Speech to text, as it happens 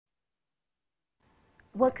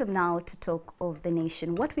Welcome now to Talk of the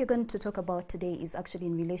Nation. What we're going to talk about today is actually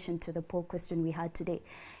in relation to the poll question we had today.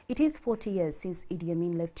 It is 40 years since Idi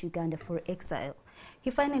Amin left Uganda for exile.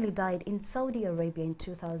 He finally died in Saudi Arabia in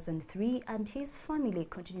 2003, and his family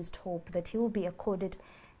continues to hope that he will be accorded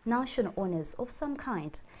national honors of some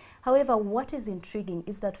kind. However, what is intriguing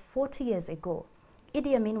is that 40 years ago,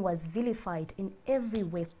 Idi Amin was vilified in every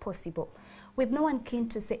way possible, with no one keen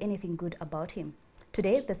to say anything good about him.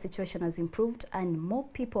 Today, the situation has improved and more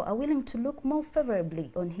people are willing to look more favorably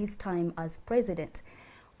on his time as president,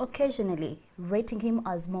 occasionally rating him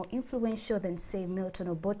as more influential than, say, Milton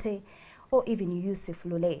Obote or even Yusuf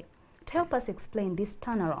Lule. To help us explain this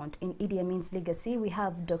turnaround in Idi Amin's legacy, we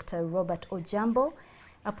have Dr. Robert Ojambo,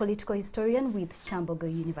 a political historian with Kyambogo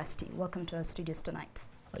University. Welcome to our studios tonight.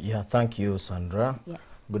 Yeah, thank you, Sandra.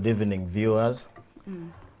 Yes. Good evening, viewers.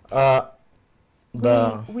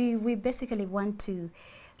 We basically want to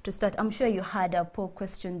start. I'm sure you had our poll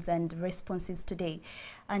questions and responses today,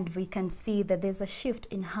 and we can see that there's a shift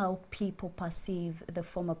in how people perceive the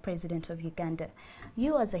former president of Uganda.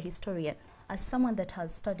 You as a historian, as someone that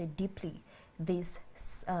has studied deeply this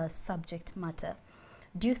subject matter,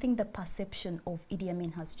 do you think the perception of Idi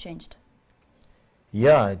Amin has changed?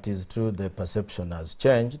 Yeah, it is true the perception has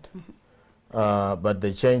changed. But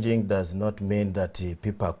the changing does not mean that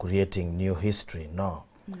people are creating new history, no.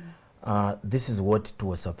 This is what it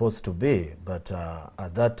was supposed to be, but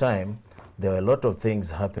at that time, there were a lot of things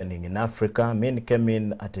happening in Africa. Amin came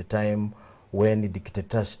in at a time when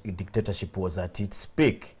dictatorship was at its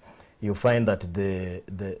peak. You find that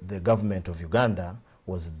the government of Uganda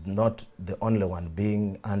was not the only one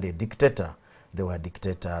being under a dictator. There were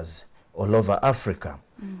dictators all over Africa.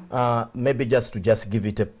 Maybe just to give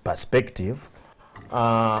it a perspective,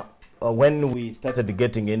 when we started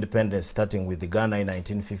getting independence, starting with Ghana in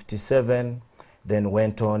 1957, then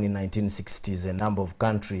went on in 1960s, a number of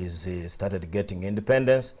countries started getting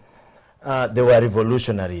independence. There were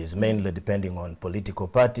revolutionaries, mainly depending on political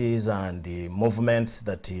parties and the movements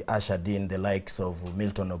that ushered in the likes of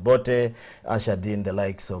Milton Obote, ushered in the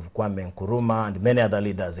likes of Kwame Nkrumah, and many other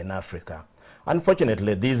leaders in Africa.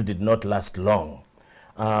 Unfortunately, these did not last long.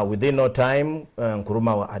 Within no time,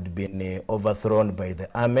 Nkrumah had been overthrown by the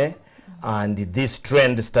army, and this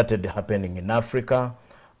trend started happening in Africa.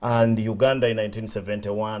 And Uganda in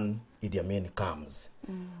 1971, Idi Amin comes.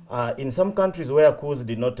 In some countries where coups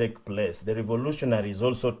did not take place, the revolutionaries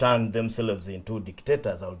also turned themselves into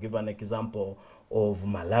dictators. I'll give an example of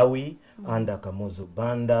Malawi under Kamuzu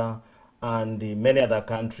Banda, and many other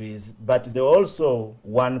countries, but there were also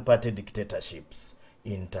one-party dictatorships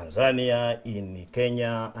in Tanzania, in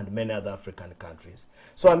Kenya, and many other African countries.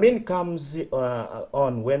 So Amin comes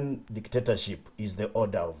on when dictatorship is the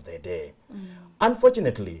order of the day.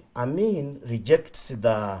 Unfortunately, Amin rejects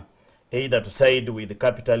either to side with the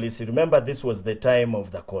capitalists. Remember, this was the time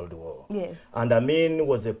of the Cold War. Yes. And Amin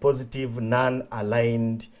was a positive,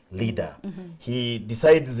 non-aligned leader. He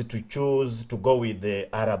decides to choose to go with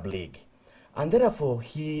the Arab League. And therefore,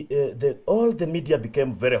 all the media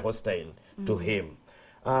became very hostile to him.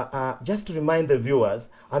 Just to remind the viewers,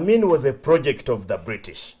 Amin was a project of the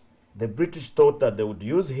British. The British thought that they would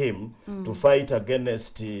use him to fight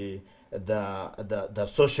against the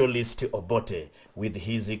socialist Obote with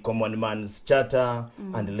his Common Man's Charter,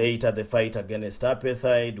 and later the fight against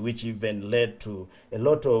apartheid, which even led to a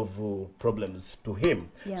lot of problems to him.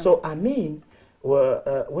 Yeah. So Amin,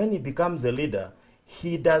 when he becomes a leader,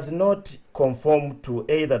 he does not conform to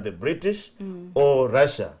either the British or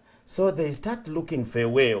Russia. So they start looking for a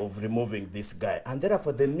way of removing this guy. And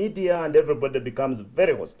therefore the media and everybody becomes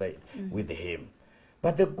very hostile with him.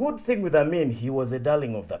 But the good thing with Amin, he was a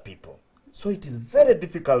darling of the people. So it is very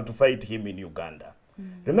difficult to fight him in Uganda.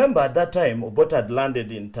 Remember, at that time, Obote had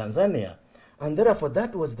landed in Tanzania. And therefore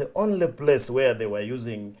that was the only place where they were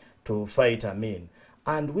using to fight Amin,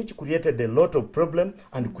 and which created a lot of problem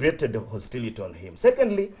and created hostility on him.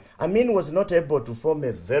 Secondly, Amin was not able to form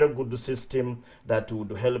a very good system that would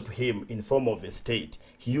help him in form of a state.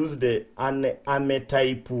 He used an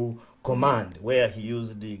army-type command where he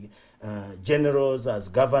used the generals as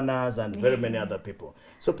governors and very many other people.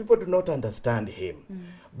 So people do not understand him.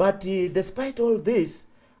 But despite all this,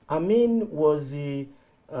 Amin was, he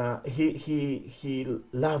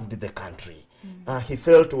loved the country. He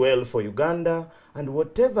felt well for Uganda, and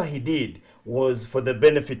whatever he did was for the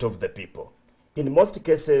benefit of the people. In most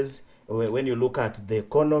cases, when you look at the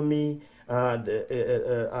economy,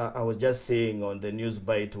 I was just saying on the news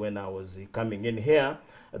bite when I was coming in here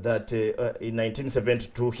that in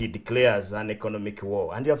 1972 he declares an economic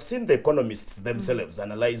war. And you have seen the economists themselves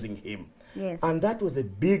analyzing him. Yes. And that was a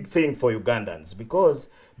big thing for Ugandans, because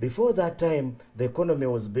before that time, the economy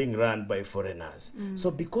was being run by foreigners.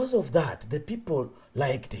 So because of that, the people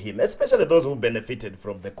liked him, especially those who benefited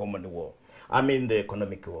from the Common War. I mean, the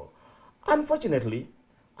economic war. Unfortunately,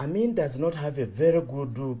 Amin does not have a very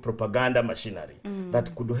good propaganda machinery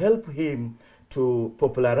that could help him to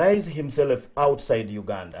popularize himself outside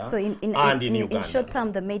Uganda. So in Uganda. In short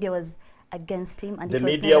term, the media was against him, and The it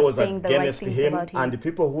was media never was saying the right against things him, about him. and the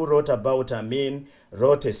people who wrote about Amin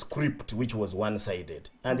wrote a script which was one-sided.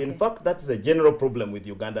 And in fact, that's a general problem with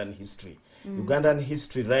Ugandan history. Ugandan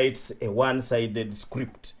history writes a one-sided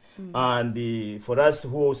script. And for us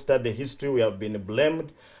who study history, we have been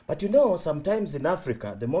blamed. But you know, sometimes in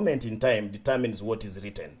Africa, the moment in time determines what is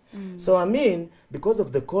written. So I mean, because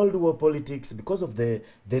of the Cold War politics, because of the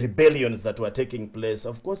rebellions that were taking place,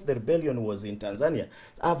 of course the rebellion was in Tanzania.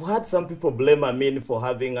 I've heard some people blame Amin for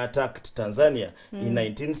having attacked Tanzania in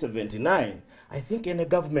 1979. I think any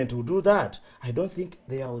government would do that. I don't think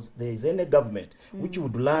there is any government which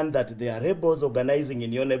would learn that there are rebels organizing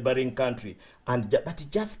in your neighboring country, but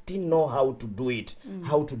just didn't know how to do it.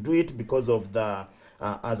 How to do it because of the,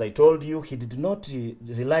 as I told you, he did not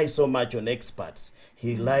rely so much on experts.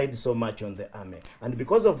 He relied so much on the army. And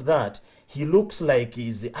because of that, he looks like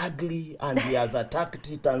he's ugly and he has attacked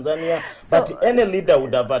Tanzania, but any leader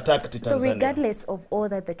would have attacked Tanzania. So regardless of all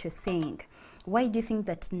that you're saying, why do you think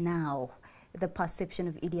that now the perception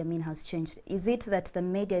of Idi Amin has changed? Is it that the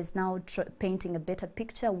media is now painting a better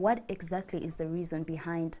picture? What exactly is the reason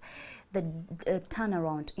behind the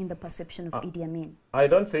turnaround in the perception of Idi Amin? I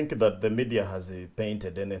don't think that the media has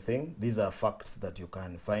painted anything. These are facts that you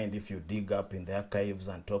can find if you dig up in the archives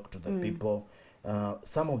and talk to the people.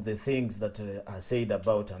 Some of the things that are said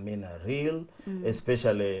about Amin are real,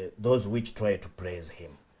 especially those which try to praise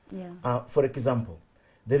him. For example,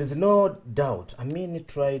 there is no doubt Amin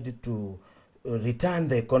tried to return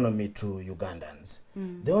the economy to Ugandans.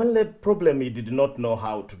 The only problem, he did not know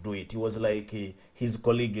how to do it. He was like his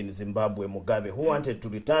colleague in Zimbabwe, Mugabe, who wanted to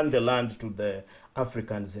return the land to the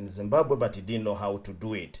Africans in Zimbabwe, but he didn't know how to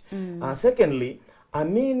do it. Secondly,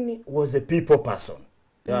 Amin was a people person.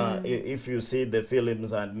 If you see the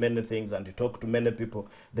films and many things and you talk to many people,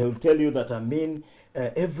 they will tell you that Amin,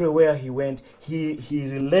 everywhere he went, he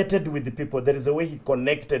related with the people. There is a way he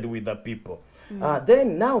connected with the people.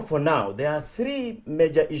 Then for now, there are three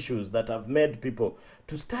major issues that have made people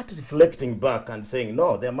to start reflecting back and saying,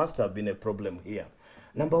 no, there must have been a problem here.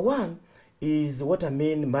 Number one is what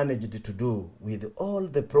Amin managed to do with all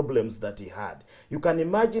the problems that he had. You can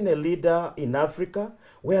imagine a leader in Africa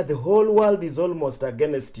where the whole world is almost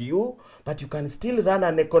against you, but you can still run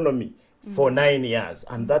an economy for 9 years,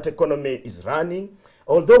 and that economy is running.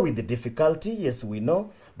 Although with the difficulty, yes, we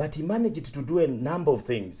know, but he managed to do a number of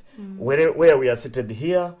things. Where we are seated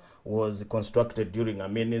here was constructed during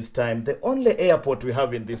Amin's time. The only airport we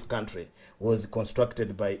have in this country was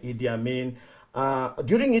constructed by Idi Amin.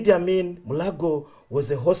 During Idi Amin, Mulago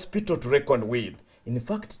was a hospital to reckon with. In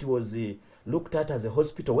fact, it was looked at as a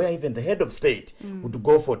hospital where even the head of state would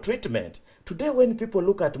go for treatment. Today, when people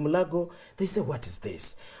look at Mulago, they say, what is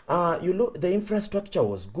this? You look, the infrastructure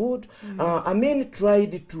was good. Amin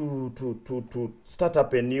tried to start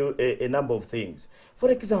up a number of things. For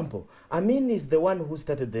example, Amin is the one who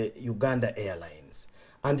started the Uganda Airlines.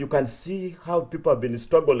 And you can see how people have been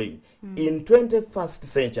struggling in 21st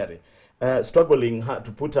century. Struggling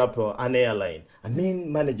to put up an airline.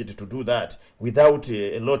 Amin managed to do that without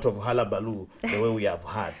a lot of hullabaloo the way we have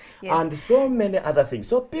had. And so many other things.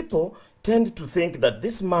 So people tend to think that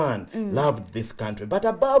this man loved this country. But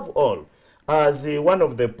above all, as one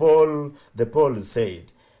of the polls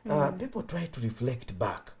said, people try to reflect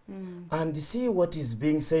back and see what is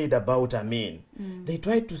being said about Amin. They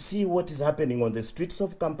try to see what is happening on the streets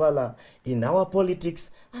of Kampala, in our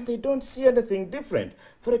politics, and they don't see anything different.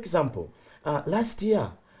 For example, last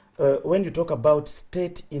year, when you talk about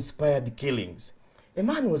state-inspired killings, a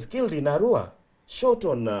man was killed in Arua, shot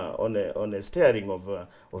on a steering of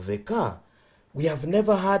a car. We have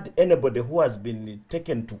never had anybody who has been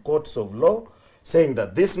taken to courts of law saying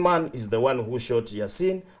that this man is the one who shot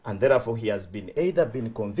Yasin, and therefore he has been either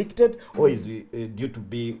been convicted or is due to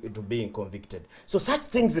being convicted. So such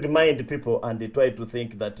things remind people, and they try to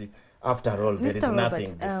think that after all, there is nothing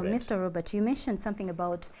different. Mr. Robert, you mentioned something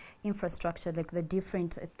about infrastructure, like the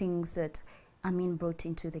different things that Amin brought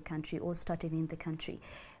into the country or started in the country.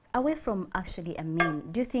 Away from actually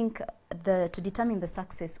Amin, do you think to determine the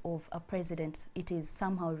success of a president, it is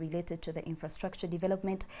somehow related to the infrastructure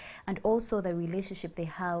development and also the relationship they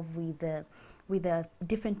have with with the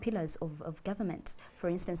different pillars of government, for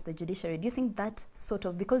instance, the judiciary. Do you think that sort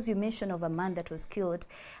of, because you mentioned of a man that was killed,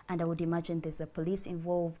 and I would imagine there's a police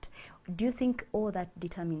involved, do you think all that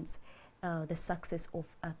determines the success of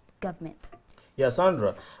a government? Yeah,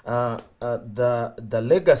 Sandra, the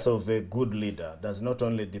legacy of a good leader does not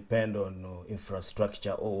only depend on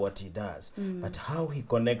infrastructure or what he does, but how he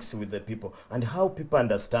connects with the people and how people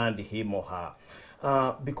understand him or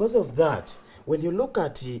her. Because of that, when you look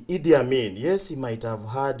at Idi Amin, yes, he might have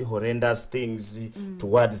had horrendous things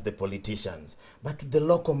towards the politicians, but to the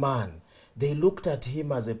local man, they looked at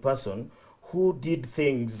him as a person who did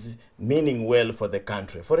things meaning well for the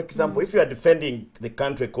country. For example, if you are defending the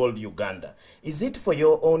country called Uganda, is it for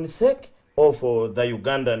your own sake or for the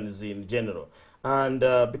Ugandans in general? And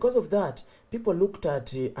because of that, people looked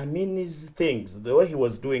at Amin's things, the way he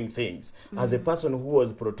was doing things, as a person who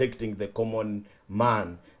was protecting the common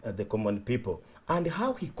man, the common people, and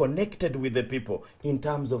how he connected with the people in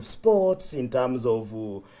terms of sports, in terms of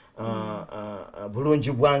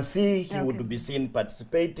Bulungi Bwansi, he would be seen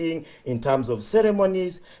participating in terms of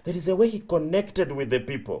ceremonies. There is a way he connected with the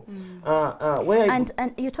people. And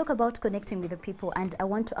you talk about connecting with the people, and I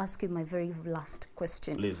want to ask you my very last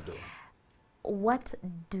question. Please do. What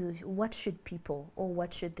should people, or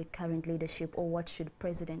what should the current leadership, or what should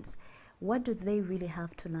presidents, what do they really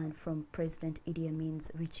have to learn from President Idi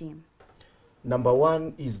Amin's regime? Number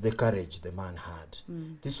one is the courage the man had.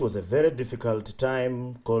 This was a very difficult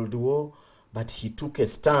time, Cold War, but he took a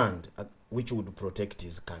stand which would protect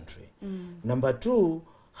his country. Number two,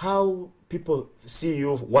 how people see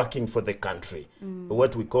you working for the country,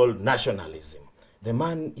 what we call nationalism. The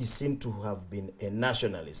man is seen to have been a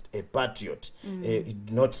nationalist, a patriot. He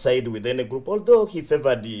did not side with any group, although he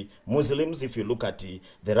favored the Muslims. If you look at the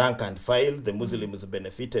rank and file, the Muslims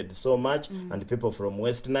benefited so much, and people from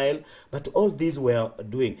West Nile. But all these were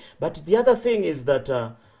doing. But the other thing is that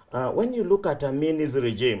when you look at Amin's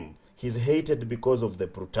regime, he's hated because of the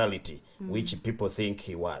brutality, which people think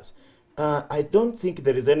he was. I don't think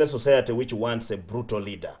there is any society which wants a brutal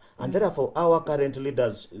leader. And therefore, our current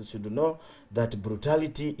leaders should know that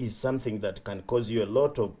brutality is something that can cause you a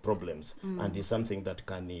lot of problems and is something that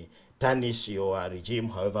can tarnish your regime,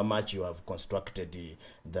 however much you have constructed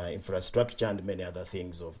the infrastructure and many other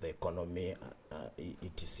things of the economy,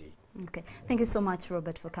 etc. Okay. Thank you so much,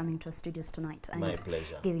 Robert, for coming to our studios tonight and My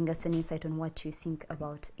pleasure. giving us an insight on what you think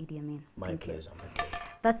about Idi Amin. My pleasure.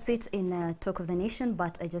 That's it in Talk of the Nation,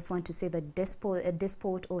 but I just want to say that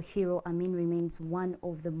despot or hero Amin remains one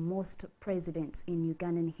of the most presidents in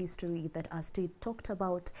Ugandan history that are still talked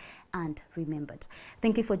about and remembered.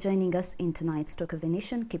 Thank you for joining us in tonight's Talk of the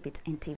Nation. Keep it NTV.